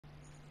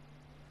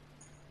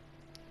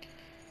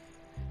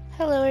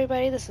Hello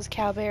everybody, this is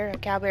Cowbear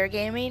of Cowbear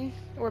Gaming.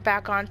 We're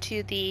back on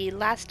to The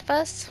Last of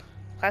Us.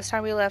 Last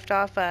time we left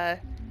off,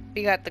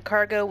 we got the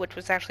cargo, which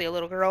was actually a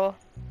little girl.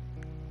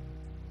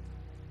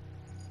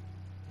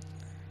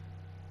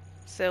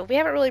 So we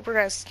haven't really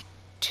progressed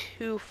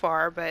too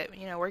far, but,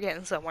 you know, we're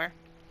getting somewhere.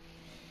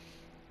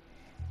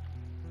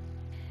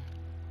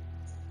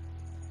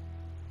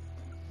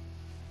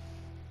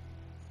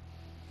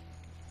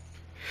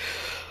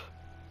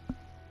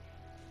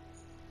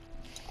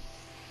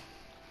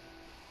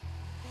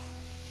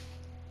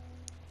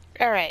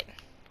 Alright,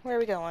 where are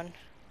we going?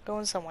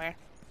 Going somewhere.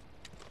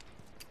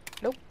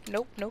 Nope,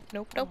 nope, nope,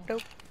 nope, nope,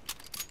 nope.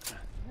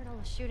 I heard all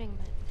the shooting,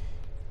 but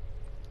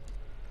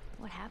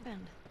what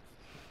happened?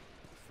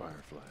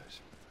 Fireflies.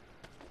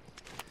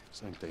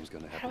 Same thing's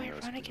gonna How happen do I to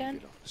us run if we don't again?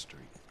 get off the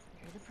street.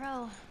 You're the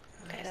pro.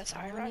 Okay, that's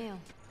how I All on run. you.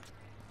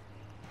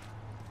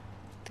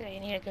 Okay, you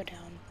need to go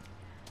down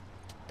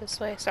this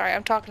way. Sorry,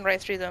 I'm talking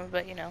right through them,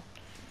 but, you know,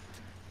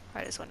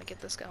 I just want to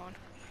get this going.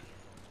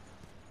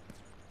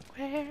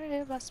 Where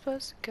am I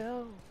supposed to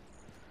go?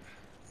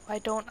 Why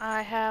don't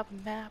I have a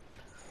map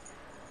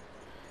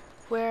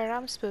where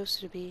I'm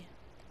supposed to be?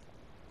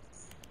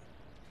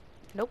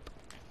 Nope.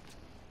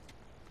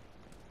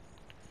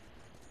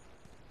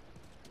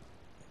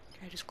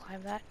 Can I just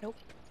climb that? Nope.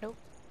 Nope.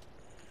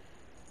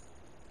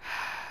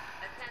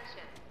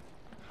 Attention.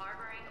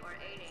 Harboring or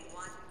aiding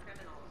wanted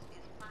criminals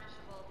is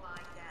punishable by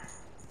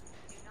death.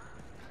 Do not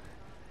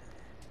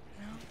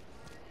No.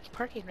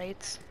 Parking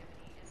rates.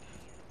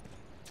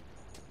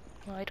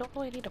 Well, I don't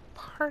really need to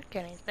park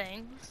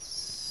anything,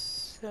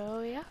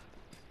 so yeah.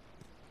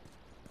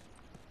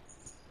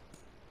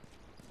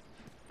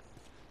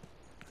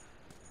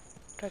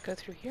 Do I go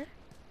through here?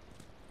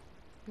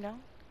 No?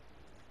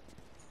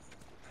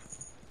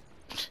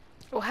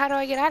 Well, how do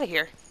I get out of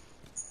here?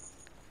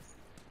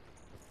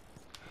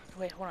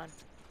 Wait, hold on.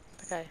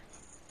 Okay.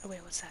 Oh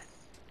wait, what's that?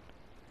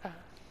 I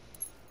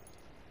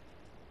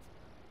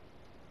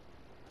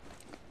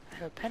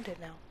have a pendant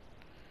now.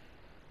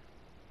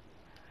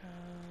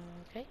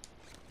 Okay.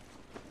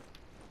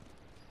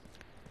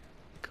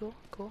 Cool,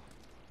 cool.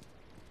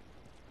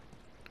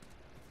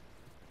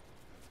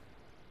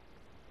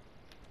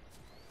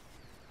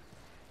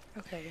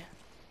 Okay.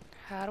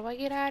 How do I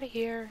get out of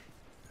here?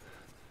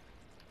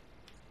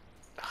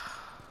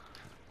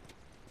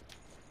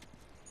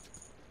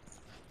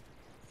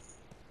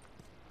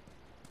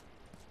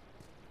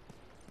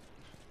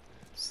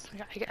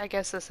 I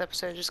guess this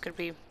episode is just gonna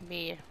be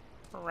me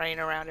running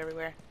around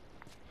everywhere.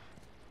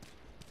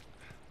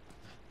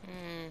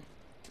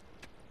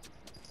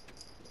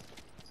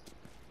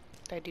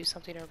 Did I do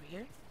something over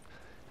here?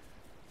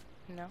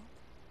 No?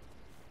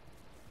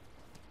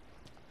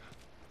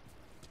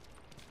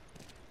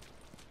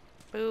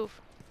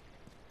 Move.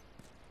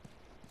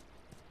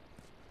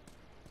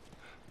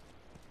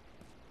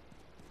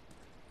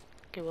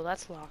 Okay, well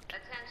that's locked.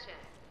 Attention.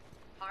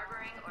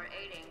 Harboring or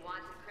aiding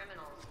wanted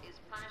criminals is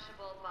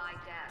punishable by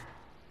death.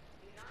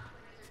 Do not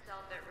put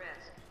yourself at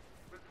risk.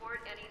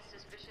 Report any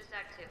suspicious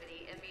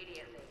activity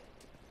immediately.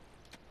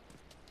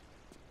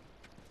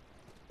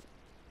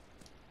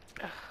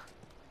 Ugh.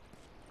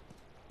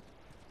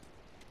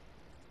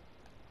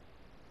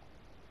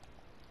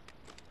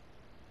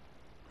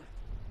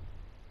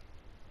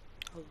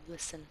 Oh,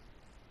 listen.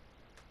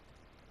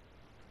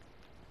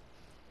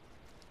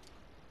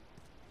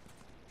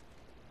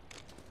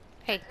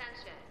 Hey.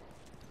 Attention.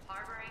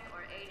 Harboring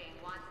or aiding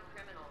wanted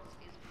criminals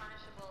is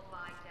punishable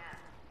by death.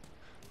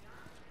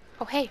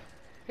 Oh, hey.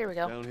 Here we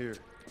go. Down here.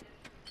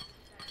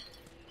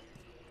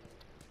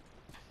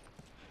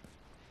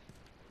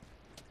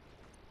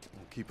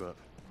 Well, keep up.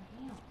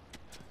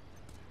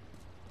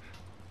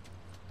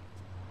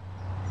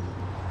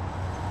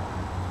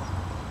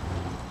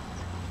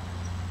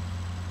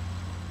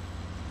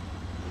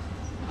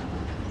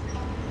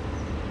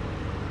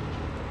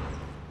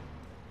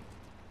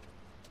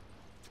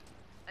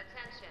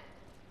 Attention.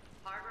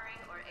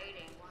 Harboring or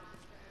aiding wanted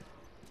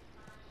criminals is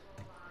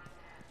punishable by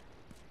death.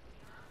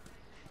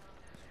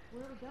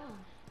 Where are we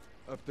going?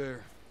 Up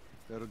there.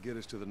 That'll get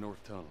us to the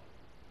north tunnel.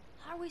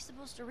 How are we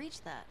supposed to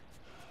reach that?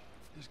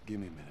 Just give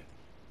me a minute.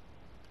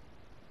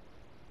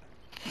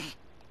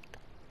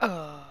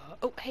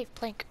 Oh, hey,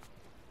 Plank.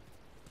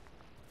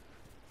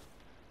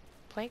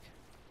 Plank?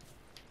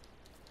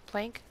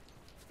 Plank?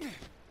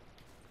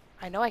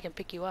 I know I can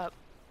pick you up.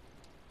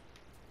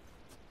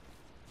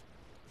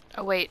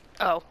 Oh, wait.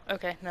 Oh,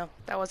 okay, no.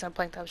 That wasn't a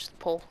plank, that was just a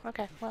pole.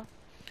 Okay, well.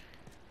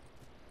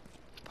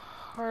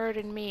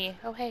 Pardon me.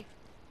 Oh, hey.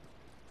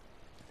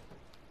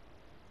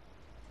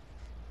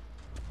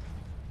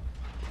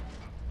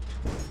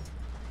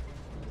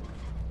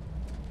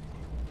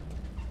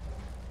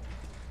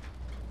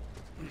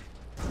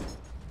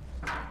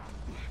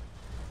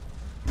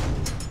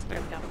 There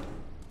we go.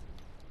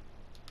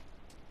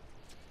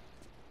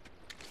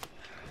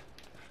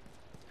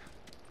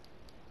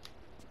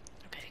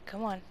 Okay,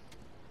 come on.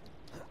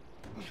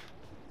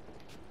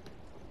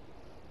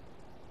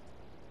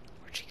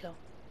 Where'd she go?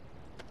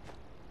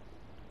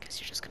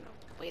 Guess you're just gonna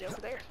wait over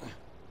there.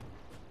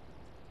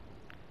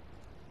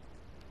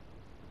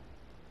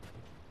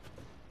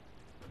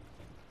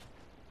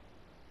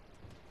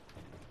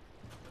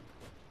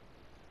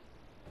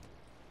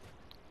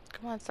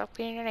 Come on, stop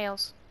cleaning your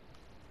nails.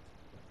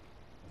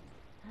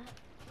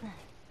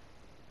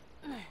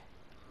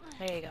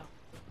 There you go.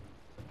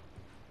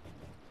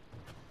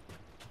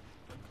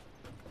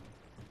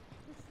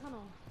 This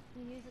tunnel,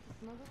 you use it to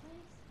smuggle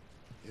things?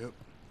 Yep,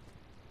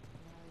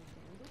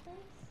 Illegal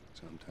things?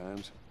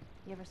 sometimes.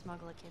 You ever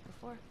smuggle a kid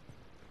before?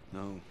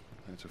 No,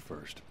 that's a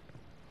first.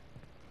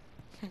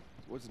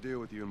 What's the deal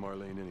with you and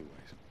Marlene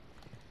anyways?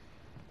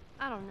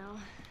 I don't know.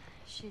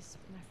 She's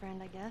my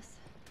friend, I guess.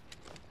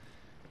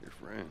 Your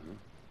friend,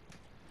 huh?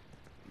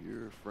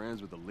 You're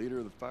friends with the leader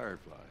of the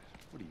Fireflies.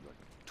 What are you, like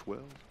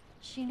 12?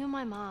 She knew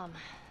my mom,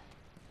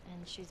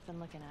 and she's been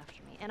looking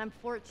after me. And I'm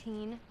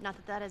 14. Not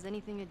that that has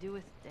anything to do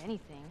with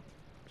anything.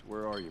 So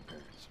where are your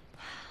parents?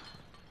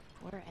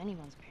 Where are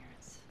anyone's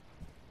parents?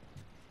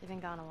 They've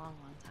been gone a long,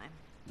 long time.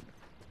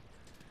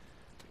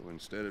 So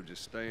instead of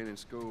just staying in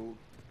school,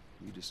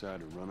 you decide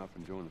to run up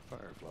and join the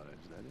Fireflies,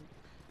 is that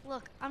it?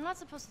 Look, I'm not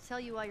supposed to tell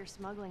you why you're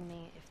smuggling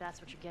me, if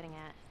that's what you're getting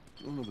at.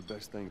 You don't know the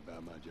best thing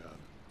about my job.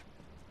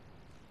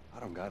 I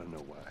don't gotta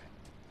know why.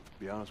 To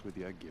be honest with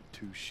you, I give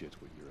two shits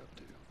what you're up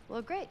to.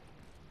 Well, great.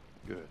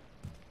 Good.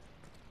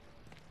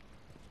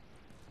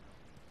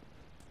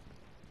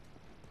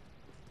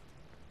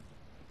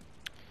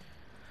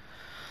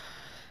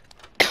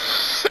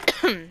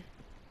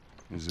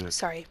 Is it?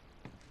 Sorry.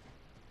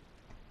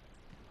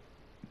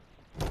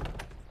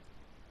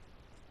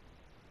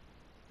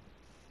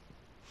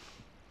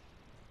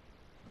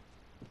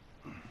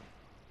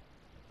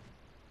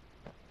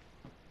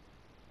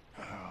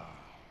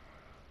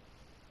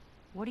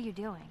 What are you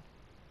doing?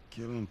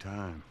 Killing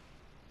time.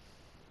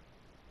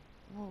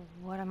 Well,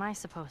 what am I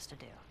supposed to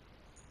do?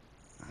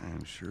 I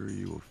am sure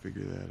you will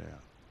figure that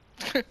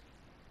out.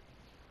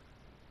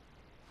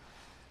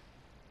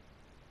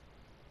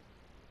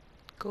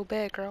 Go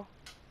bed, girl.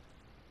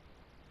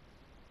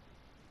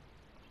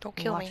 Don't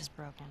Your kill watch me. is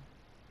broken.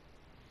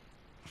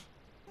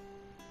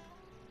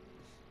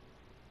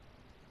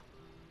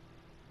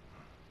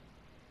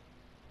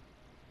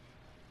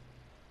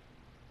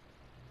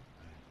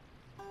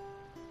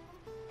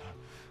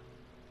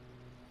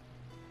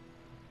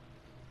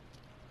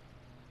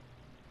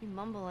 You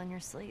mumble in your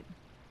sleep.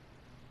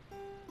 I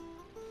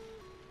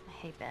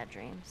hate bad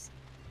dreams.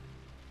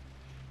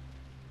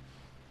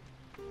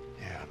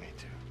 Yeah, me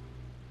too.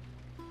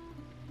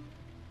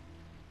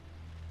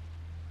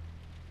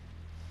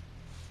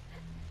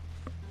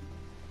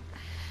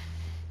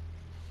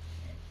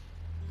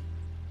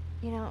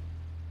 You know,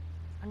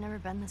 I've never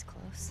been this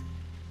close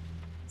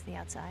to the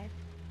outside.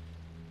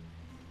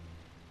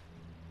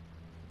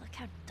 Look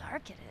how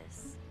dark it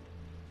is.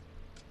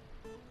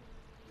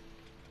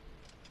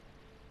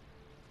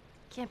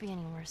 Can't be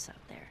any worse out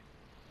there.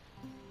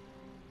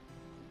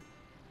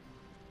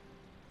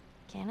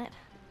 Can it?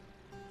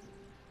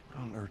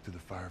 What on earth do the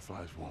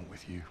Fireflies want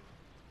with you?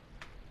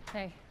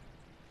 Hey.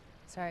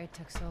 Sorry it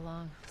took so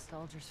long.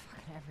 Soldiers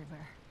fucking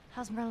everywhere.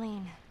 How's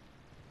Marlene?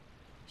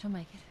 She'll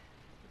make it.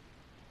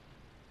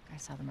 I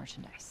saw the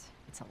merchandise.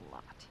 It's a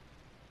lot.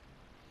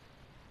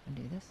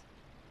 Wanna do this?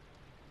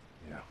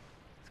 Yeah.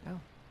 Let's go.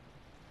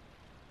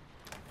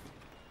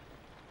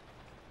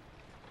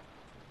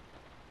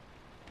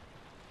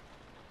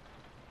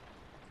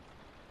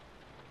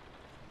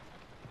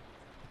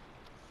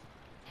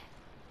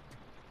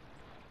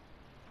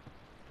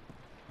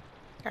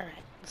 Alright,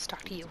 let's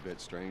talk to you. It's a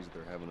bit strange that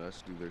they're having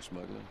us do their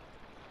smuggling.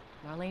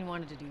 Marlene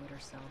wanted to do it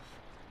herself.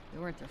 We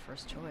weren't their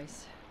first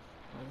choice.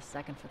 Or the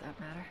second, for that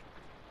matter.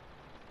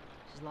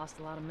 She's lost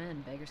a lot of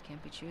men. Beggars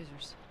can't be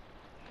choosers.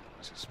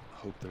 I just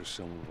hope there's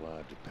someone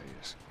alive to pay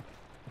us.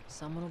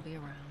 Someone will be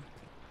around.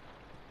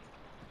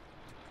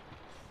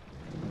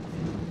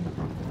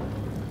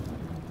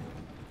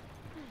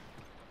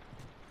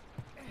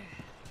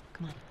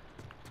 Come on.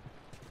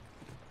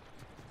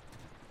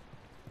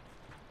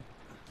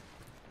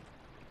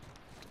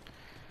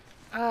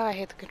 Ah, I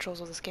hate the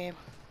controls of this game.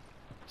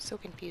 So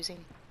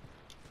confusing.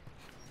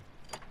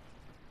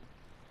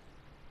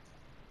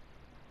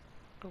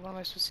 What am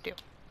I supposed to do?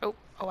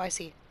 Oh, I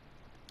see.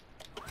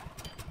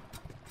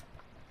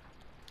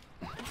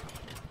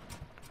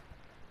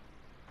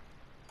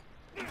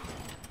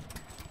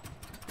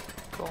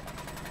 Cool.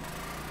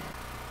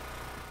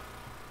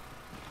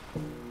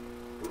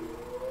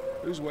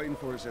 Who's waiting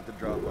for us at the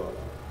drop-off?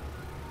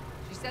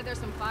 She said there's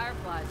some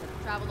fireflies that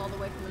have traveled all the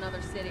way from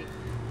another city.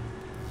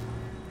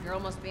 Girl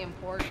must be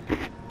important.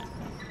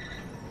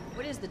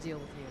 What is the deal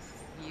with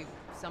you? You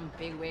some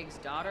bigwig's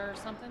daughter or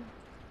something?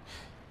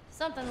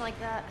 Something like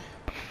that.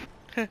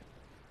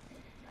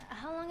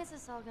 How long is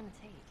this all gonna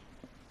take?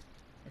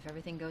 If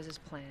everything goes as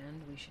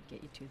planned, we should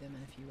get you to them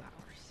in a few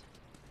hours.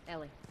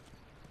 Ellie,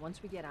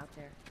 once we get out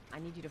there, I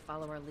need you to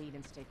follow our lead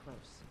and stay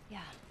close.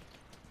 Yeah,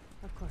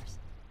 of course.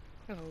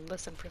 I'm gonna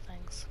listen for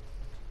things.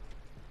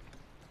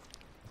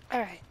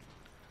 Alright.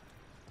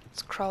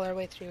 Let's crawl our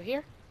way through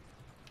here.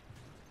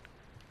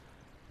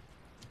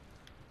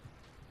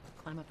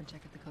 Climb up and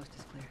check if the coast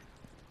is clear.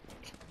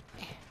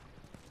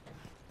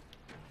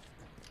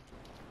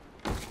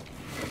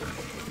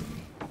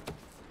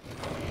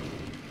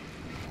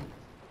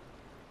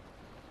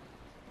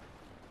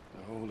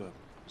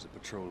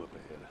 patrol up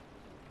ahead.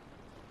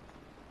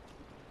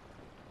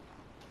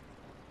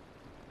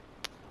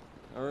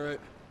 All right.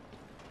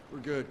 We're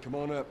good. Come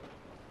on up.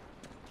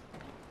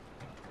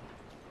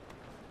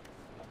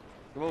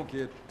 Come on,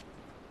 kid.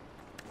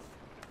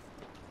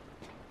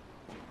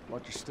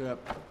 Watch your step.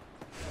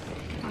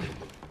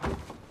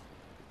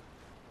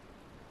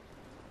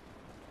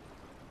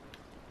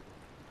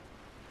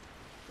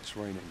 This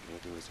rain ain't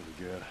gonna do us any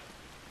good.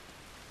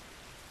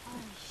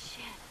 Holy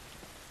shit.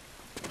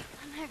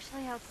 I'm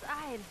actually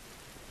outside.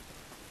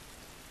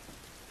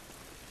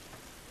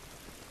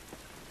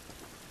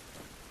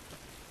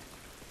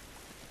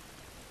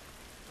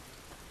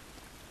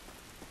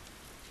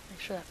 Make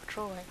sure that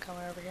patrol ain't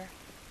coming over here.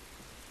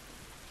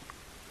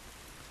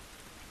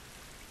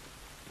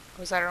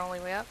 Was that our only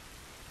way up?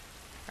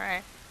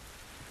 Alright.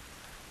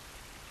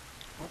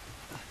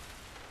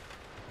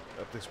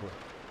 Up this way.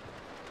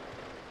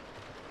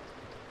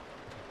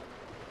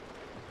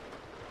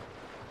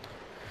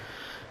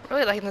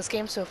 Really liking this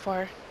game so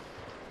far.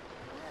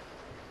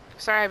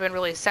 Sorry I've been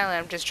really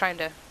silent, I'm just trying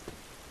to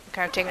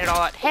kind of taking it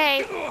all out.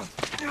 Hey!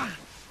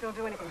 Don't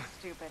do anything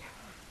stupid.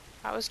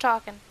 I was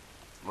talking.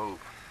 Move.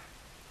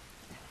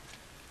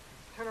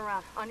 Turn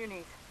around, on your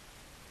knees.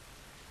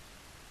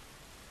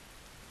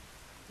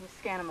 You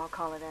scan him, I'll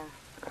call it in.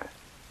 All right.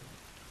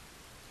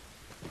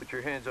 Put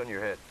your hands on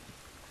your head.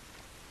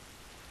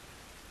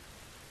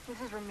 This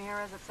is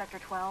Ramirez at Sector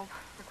 12,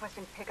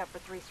 requesting pickup for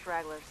 3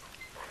 stragglers.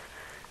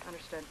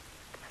 Understood.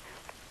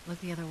 Look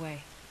the other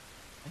way.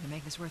 I can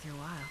make this worth your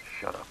while.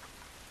 Shut up.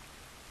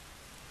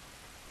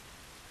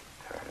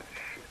 Tired of this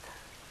shit.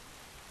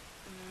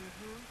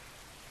 Mm-hmm.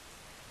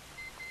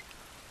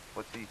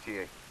 What's the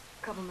ETA?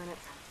 Couple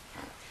minutes.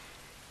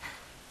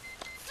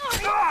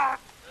 Oh,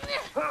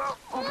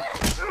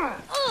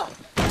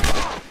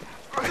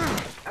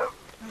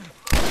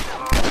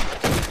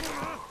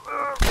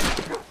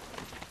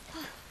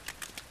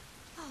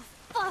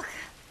 fuck.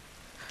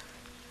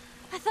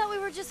 I thought we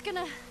were just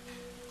gonna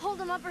hold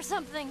him up or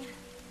something.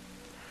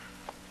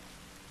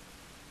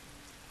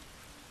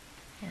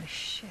 Oh,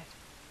 shit.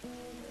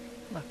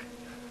 Look.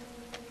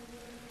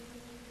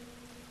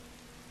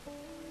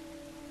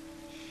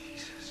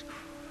 Jesus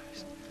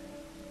Christ.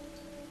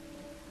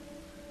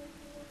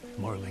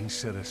 Marlene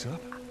set us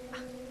up?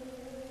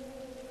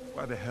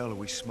 Why the hell are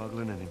we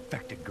smuggling an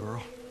infected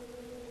girl?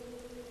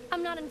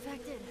 I'm not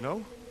infected.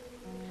 No?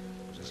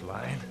 Was this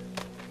lying?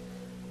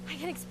 I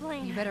can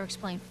explain. You better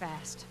explain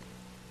fast.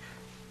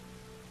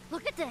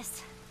 Look at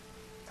this.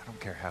 I don't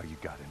care how you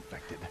got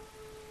infected.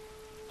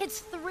 It's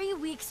 3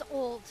 weeks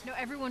old. No,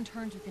 everyone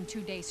turns within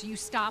 2 days, so you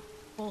stop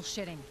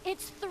bullshitting.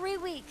 It's 3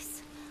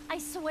 weeks. I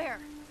swear.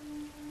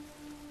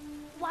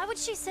 Why would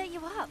she set you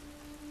up?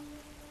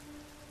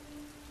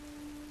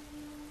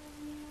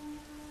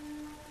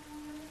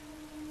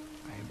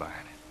 I ain't buying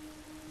it.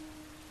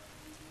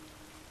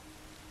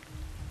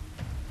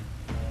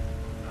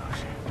 Oh,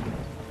 shit.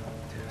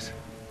 Tess.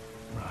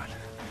 Run.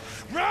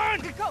 Run!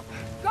 Go!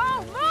 Go!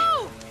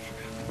 Move!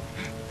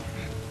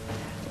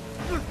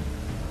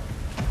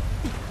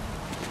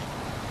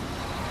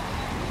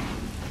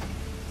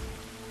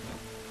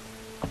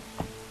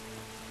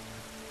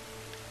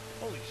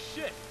 Holy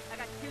shit! I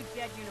got 2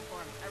 dead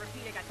uniforms. I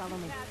repeat, I got Follow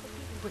me.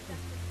 Quickly.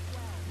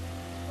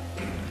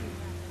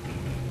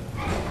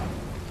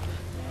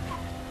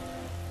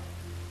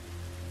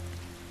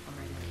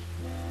 Alrighty.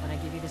 When I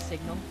give you the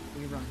signal,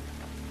 we run.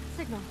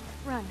 Signal.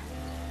 Run.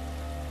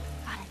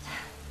 Got it.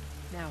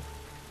 Now,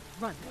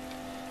 run.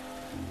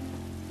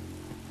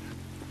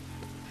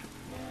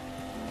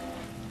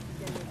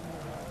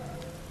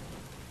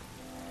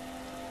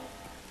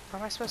 Where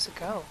am I supposed to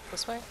go?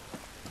 This way?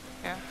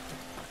 Yeah.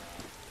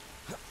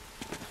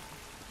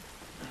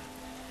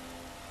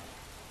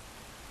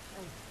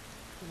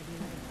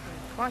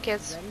 Come on,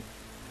 kids. Ready?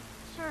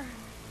 Sure.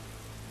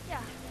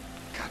 Yeah.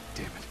 God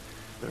damn it.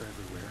 They're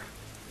everywhere.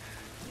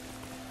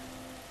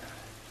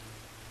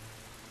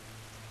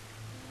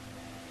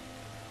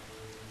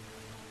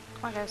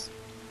 Come on, guys.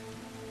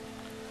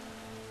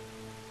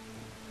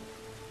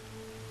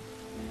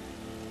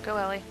 Go,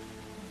 Ellie.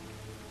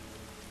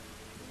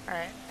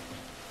 Alright.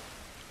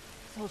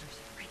 Soldiers,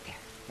 right there.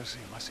 I see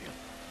him. I see him.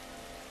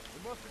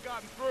 We must have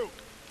gotten through.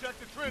 Check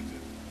the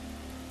trenches.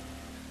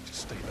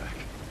 Just stay back.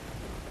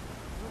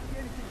 Don't see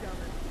anything down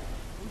there.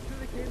 Are we sure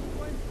they came this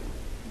way?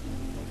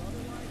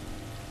 Otherwise,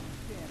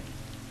 scanning.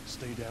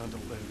 Stay down.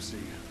 Don't let him see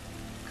you.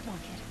 Come on,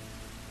 kid.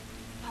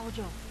 Follow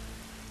Joel.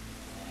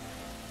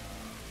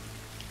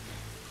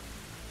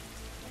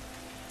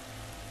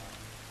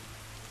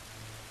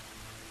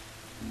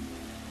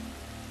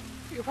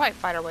 We could probably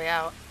fight our way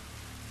out.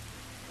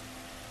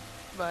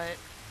 But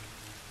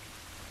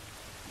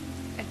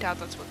I doubt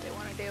that's what they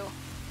want to do.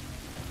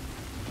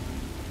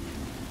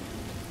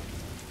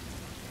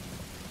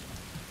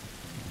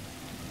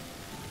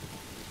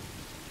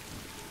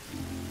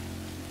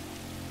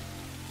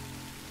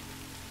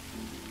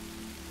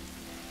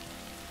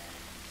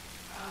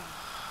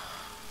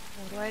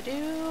 What do I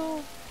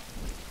do?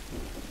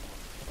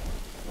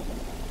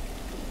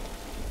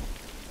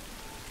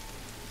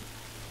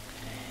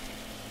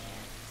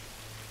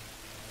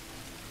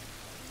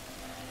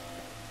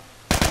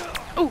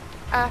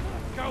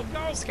 Go,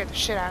 go! Scared the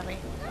shit out of me.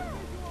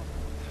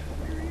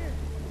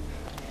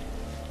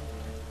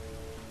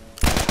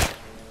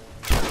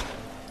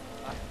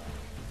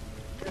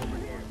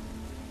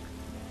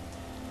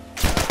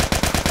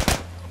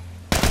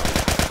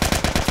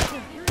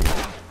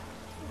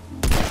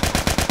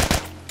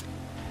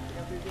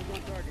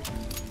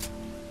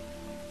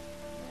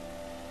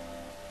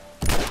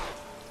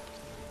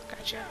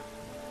 Gotcha.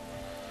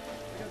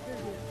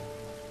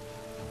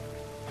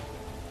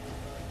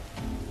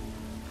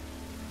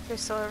 You're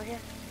still over here?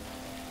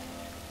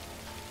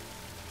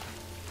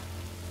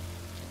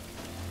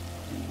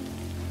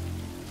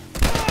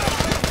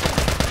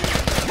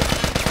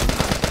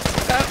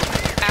 Oh,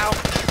 ow.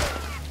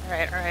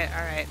 Alright, alright,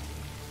 alright.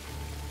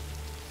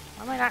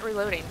 Why am I not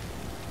reloading?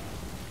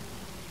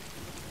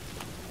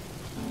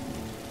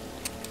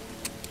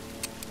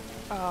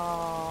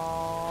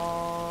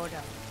 Oh,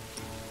 no.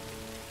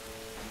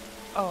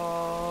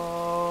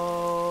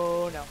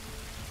 Oh, no.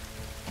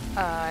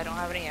 I don't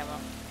have any ammo.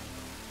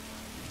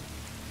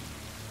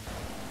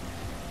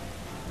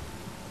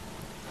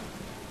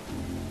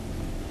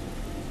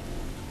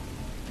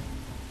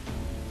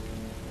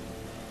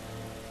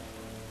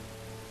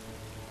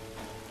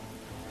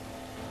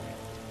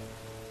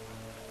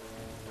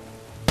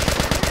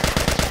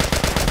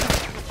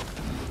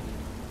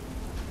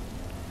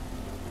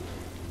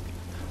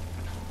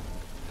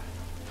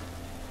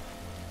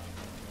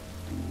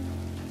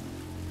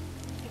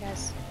 Hey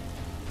guys.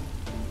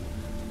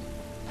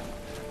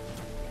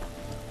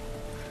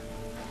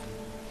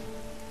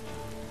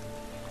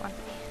 Come on.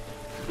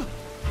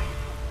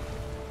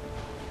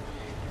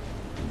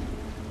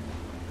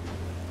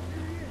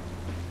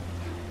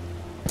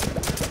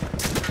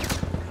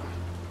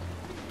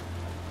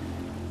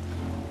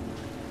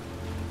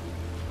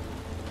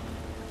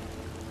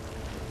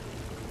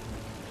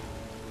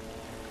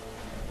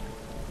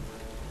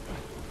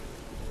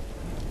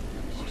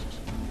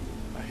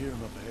 I hear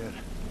him up ahead.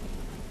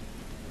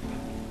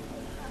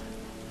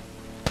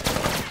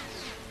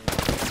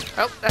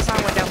 Oh, that's not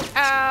a window.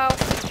 Ow!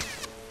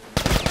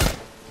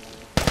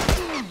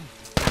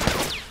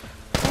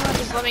 Come on,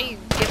 just let me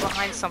get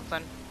behind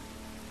something.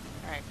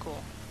 Alright,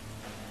 cool.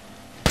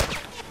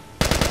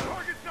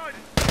 Target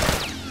sighted!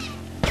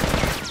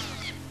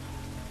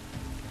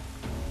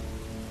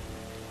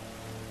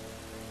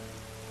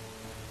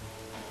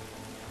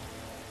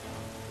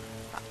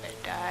 I'm gonna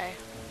die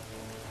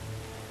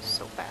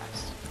so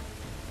fast.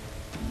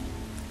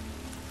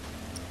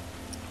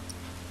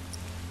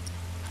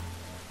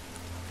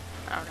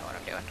 I don't know what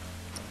I'm doing.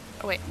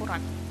 Oh wait, hold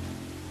on.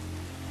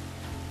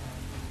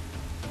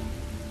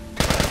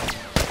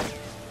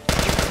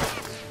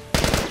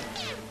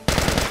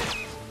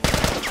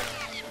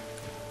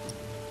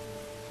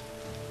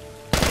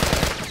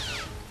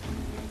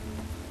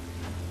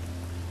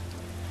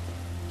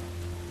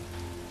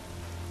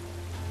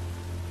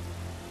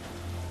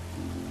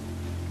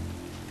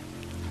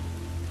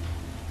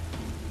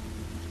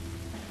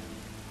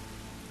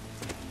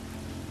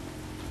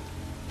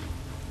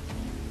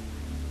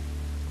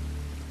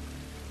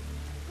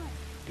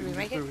 Did we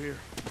make it? Through here.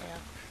 Yeah.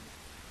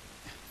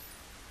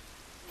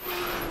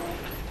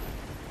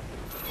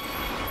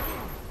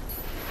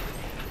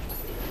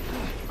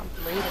 I'm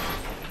bleeding.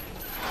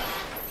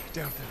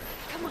 Down there.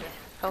 Come on.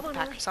 Health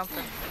pack or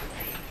something.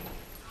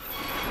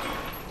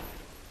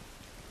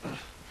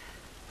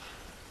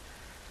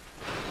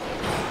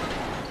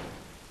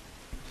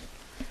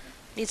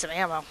 Need some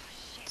ammo.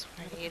 That's what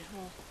I need.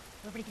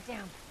 Everybody get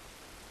down.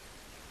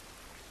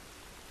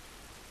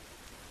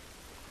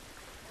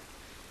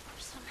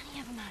 There's so many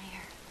of them out here.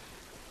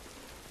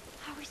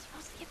 How are we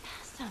supposed to get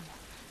past them?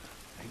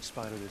 Ain't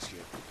spotted this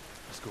yet.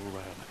 Let's go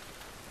around.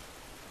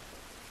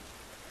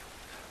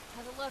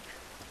 Have a look.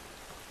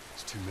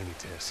 It's too many,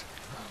 Tess.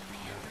 Oh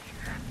man.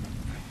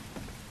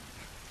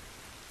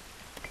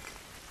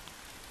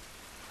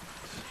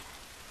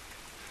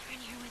 They're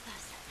in here with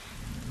us.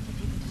 If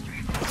you can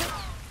distract us.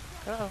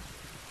 Uh-oh.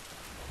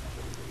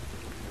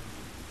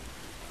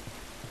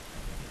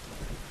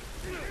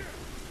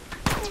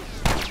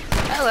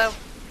 Hello.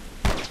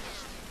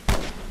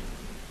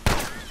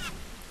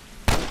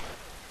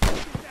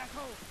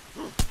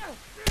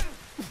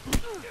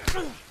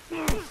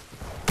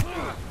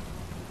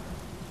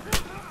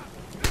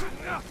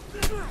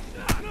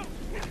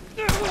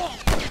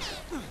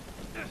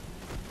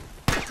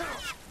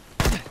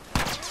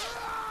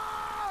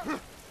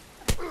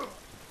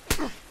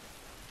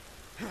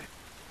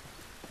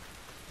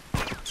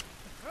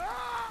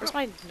 Where's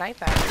my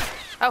knife at?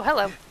 Oh,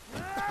 hello.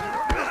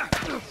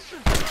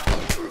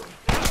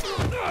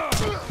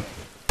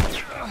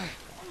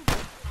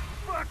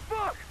 Fuck,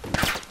 fuck!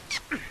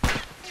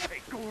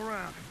 Hey, go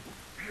around.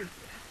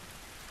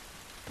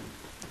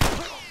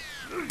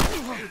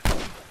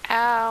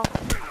 Ow.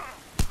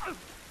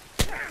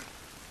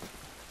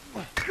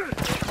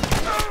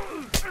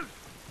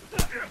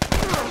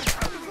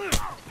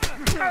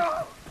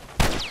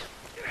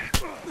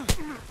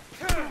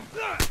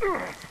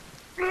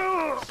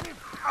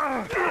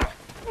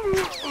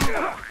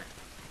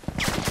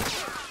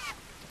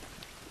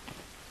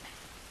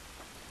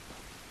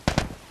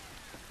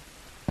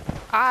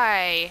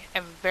 I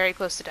am very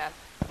close to death.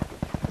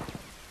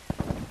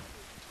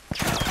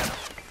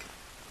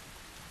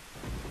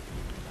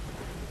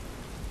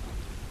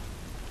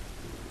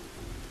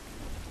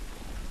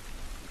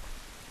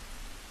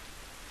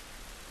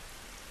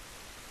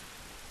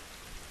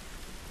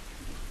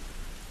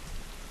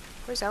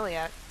 Where's Ellie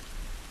at?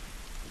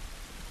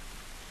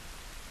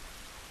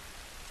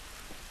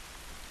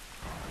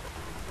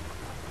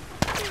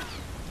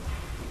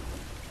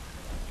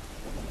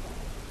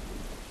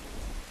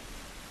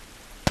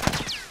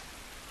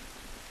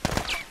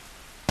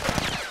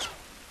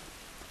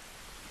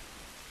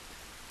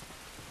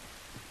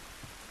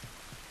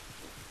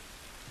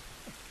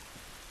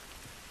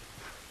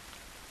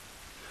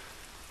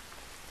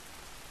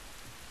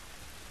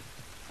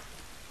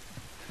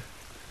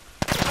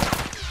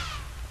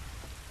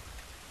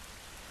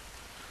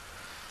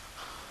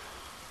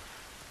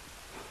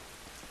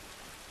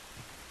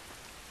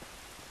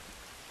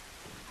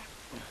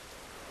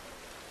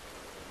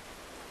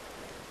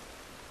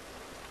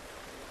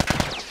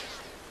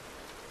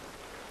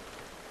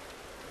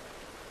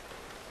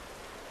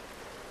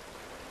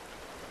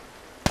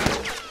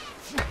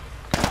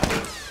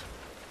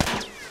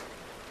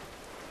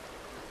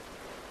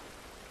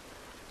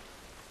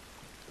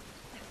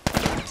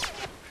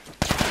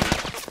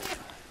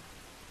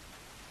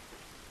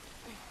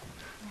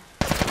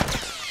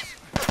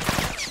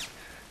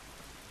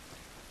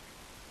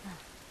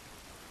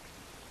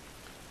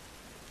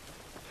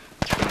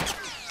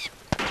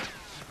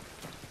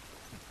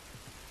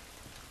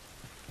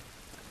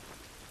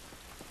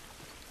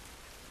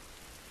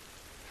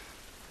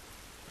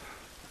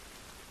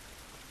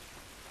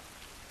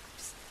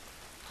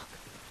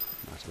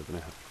 Nice looking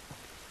out.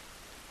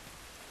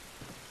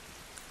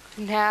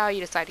 Now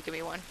you decide to give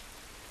me one.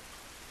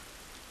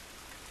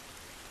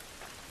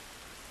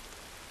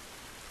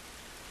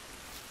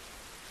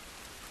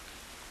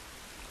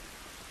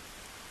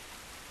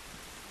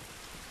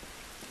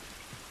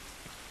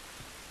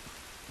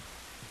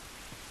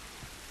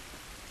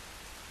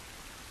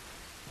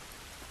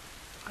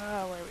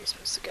 Oh, where are we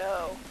supposed to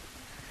go?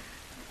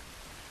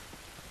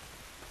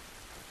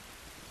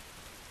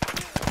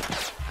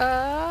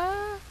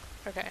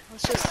 Okay,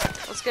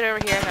 let's get over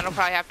here and then I'll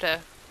probably have to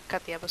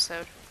cut the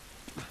episode.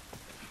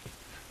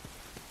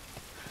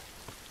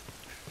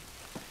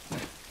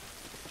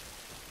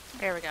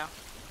 There we go.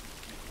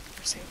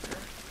 We're safer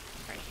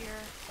right here.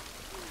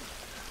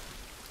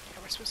 Yeah,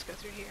 we're supposed to go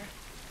through here.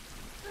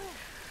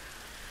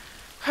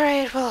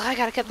 Alright, well, I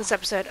gotta cut this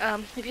episode.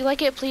 If you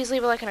like it, please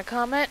leave a like and a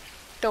comment.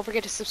 Don't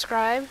forget to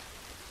subscribe.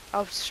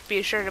 I'll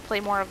be sure to play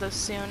more of those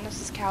soon.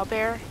 This is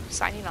Cowbear,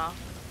 signing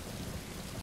off.